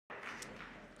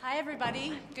Hi,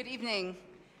 everybody. Good evening.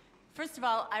 First of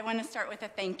all, I want to start with a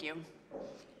thank you.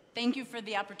 Thank you for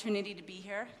the opportunity to be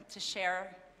here to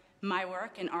share my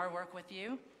work and our work with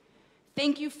you.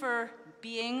 Thank you for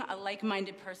being a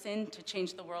like-minded person to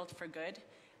change the world for good.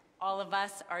 All of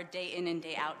us are day in and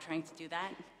day out trying to do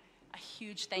that. A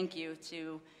huge thank you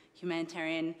to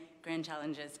Humanitarian Grand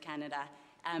Challenges Canada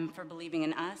for believing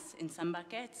in us in some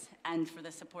buckets, and for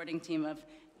the supporting team of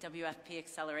WFP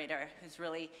Accelerator, who's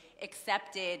really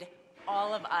accepted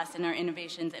all of us and our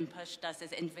innovations and pushed us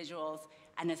as individuals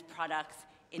and as products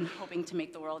in hoping to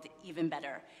make the world even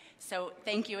better. So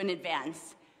thank you in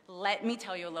advance. Let me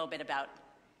tell you a little bit about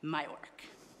my work.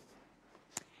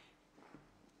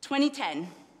 2010,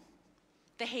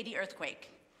 the Haiti earthquake.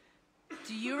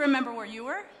 Do you remember where you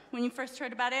were when you first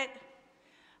heard about it?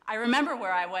 I remember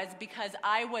where I was because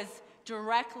I was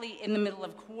directly in the middle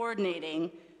of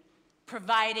coordinating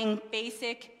providing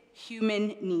basic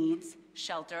human needs,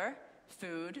 shelter,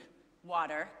 food,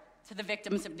 water, to the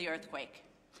victims of the earthquake.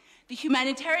 The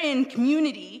humanitarian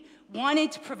community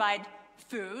wanted to provide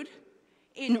food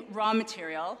in raw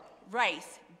material,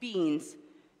 rice, beans,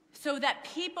 so that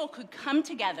people could come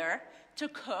together to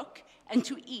cook and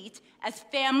to eat as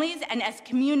families and as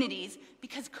communities,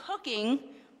 because cooking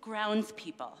grounds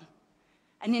people.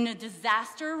 And in a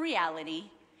disaster reality,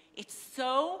 it's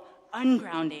so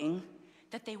ungrounding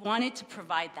that they wanted to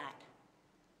provide that.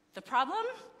 The problem?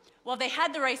 Well, they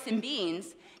had the rice and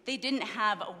beans, they didn't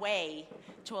have a way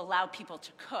to allow people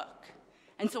to cook.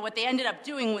 And so what they ended up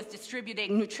doing was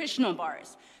distributing nutritional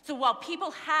bars. So while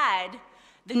people had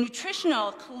the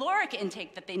nutritional caloric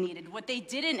intake that they needed, what they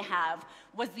didn't have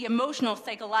was the emotional,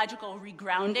 psychological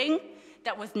regrounding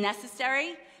that was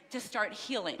necessary to start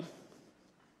healing.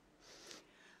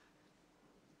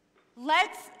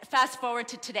 Let's fast forward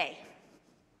to today.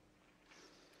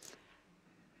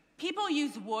 People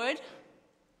use wood,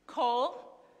 coal,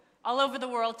 all over the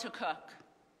world to cook.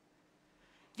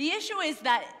 The issue is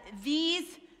that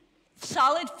these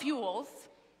solid fuels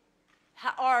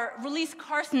release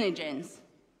carcinogens,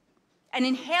 and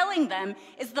inhaling them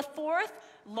is the fourth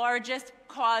largest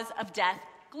cause of death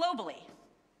globally.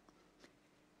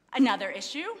 Another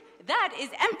issue that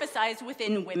is emphasized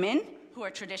within women, who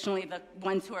are traditionally the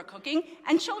ones who are cooking,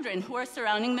 and children who are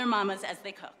surrounding their mamas as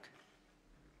they cook.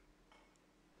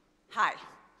 Hi,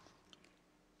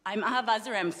 I'm Ahava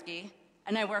Zaremski,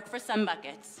 and I work for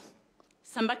SunBuckets.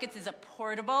 SunBuckets is a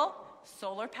portable,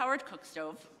 solar-powered cook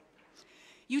stove.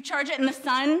 You charge it in the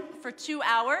sun for 2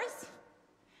 hours,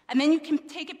 and then you can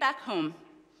take it back home.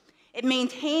 It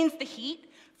maintains the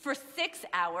heat for 6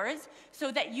 hours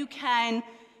so that you can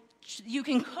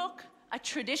cook a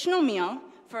traditional meal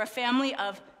for a family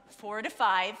of 4 to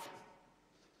 5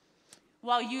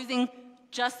 while using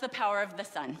just the power of the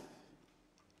sun.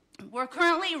 We're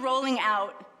currently rolling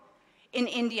out in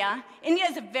India. India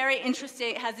is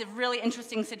has a really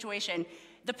interesting situation.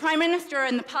 The Prime Minister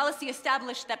and the policy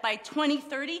established that by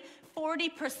 2030,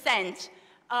 40%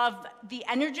 of the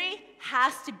energy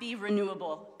has to be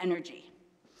renewable energy.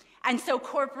 And so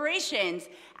corporations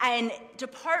and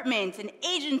departments and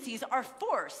agencies are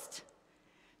forced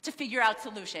to figure out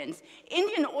solutions.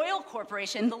 Indian Oil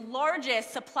Corporation, the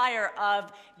largest supplier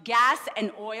of gas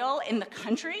and oil in the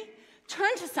country,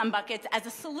 turned to SunBuckets as a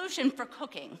solution for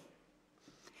cooking.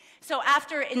 So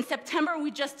in September,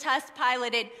 we just test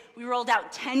piloted, we rolled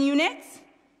out 10 units,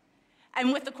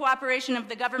 and with the cooperation of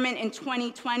the government in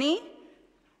 2020,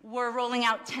 we're rolling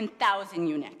out 10,000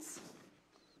 units.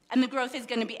 And the growth is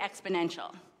going to be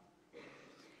exponential.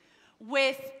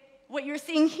 With what you're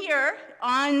seeing here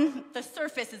on the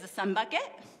surface is a SunBucket,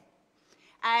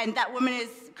 and that woman is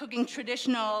cooking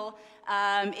traditional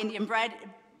Indian bread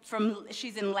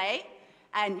she's in Leh,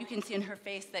 and you can see in her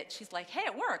face that she's like, hey,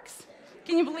 it works.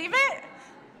 Can you believe it?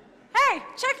 Hey,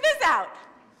 check this out.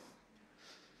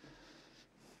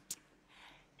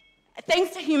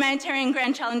 Thanks to Humanitarian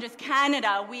Grand Challenges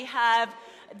Canada, we have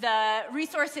the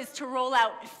resources to roll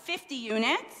out 50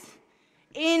 units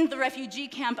in the refugee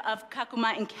camp of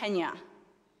Kakuma in Kenya.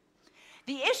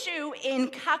 The issue in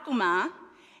Kakuma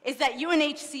is that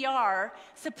UNHCR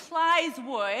supplies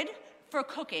wood for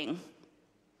cooking.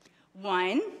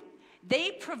 One,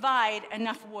 they provide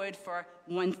enough wood for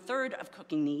 1/3 of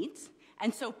cooking needs,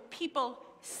 and so people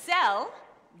sell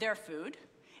their food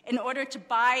in order to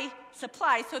buy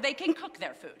supplies so they can cook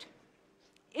their food.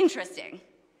 Interesting.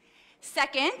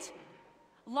 Second,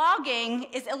 logging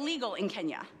is illegal in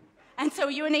Kenya, and so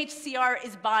UNHCR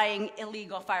is buying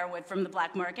illegal firewood from the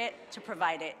black market to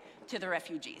provide it to the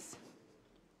refugees.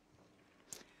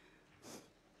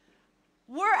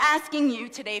 We're asking you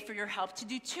today for your help to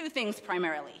do two things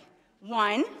primarily.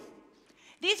 One,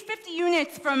 These 50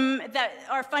 units that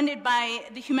are funded by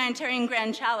the Humanitarian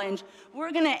Grand Challenge,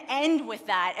 we're going to end with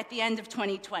that at the end of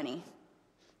 2020.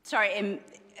 Sorry,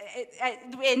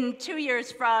 in 2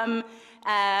 years from,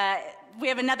 we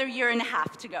have another year and a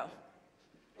half to go.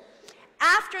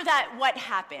 After that, what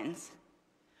happens?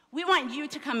 We want you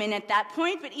to come in at that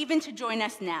point, but even to join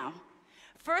us now.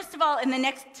 First of all, in the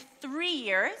next 3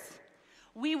 years,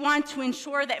 we want to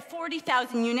ensure that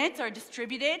 40,000 units are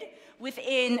distributed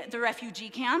within the refugee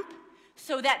camp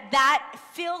so that that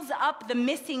fills up the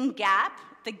missing gap,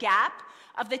 the gap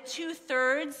of the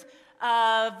 2/3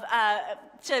 of,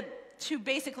 to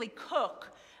basically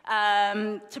cook,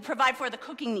 to provide for the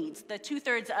cooking needs, the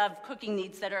 2/3 of cooking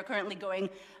needs that are currently going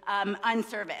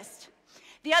unserviced.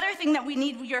 The other thing that we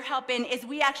need your help in is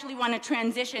we actually want to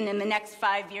transition in the next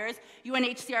 5 years,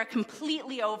 UNHCR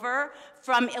completely over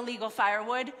from illegal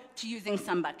firewood to using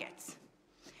some buckets.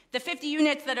 The 50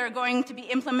 units that are going to be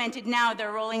implemented now,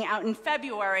 they're rolling out in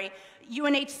February.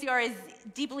 UNHCR is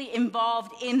deeply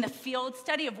involved in the field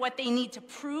study of what they need to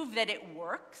prove that it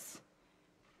works.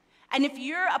 And if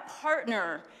you're a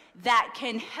partner that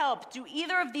can help do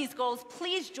either of these goals,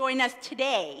 please join us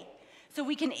today so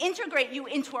we can integrate you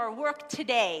into our work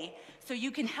today so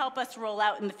you can help us roll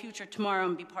out in the future tomorrow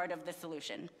and be part of the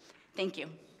solution. Thank you.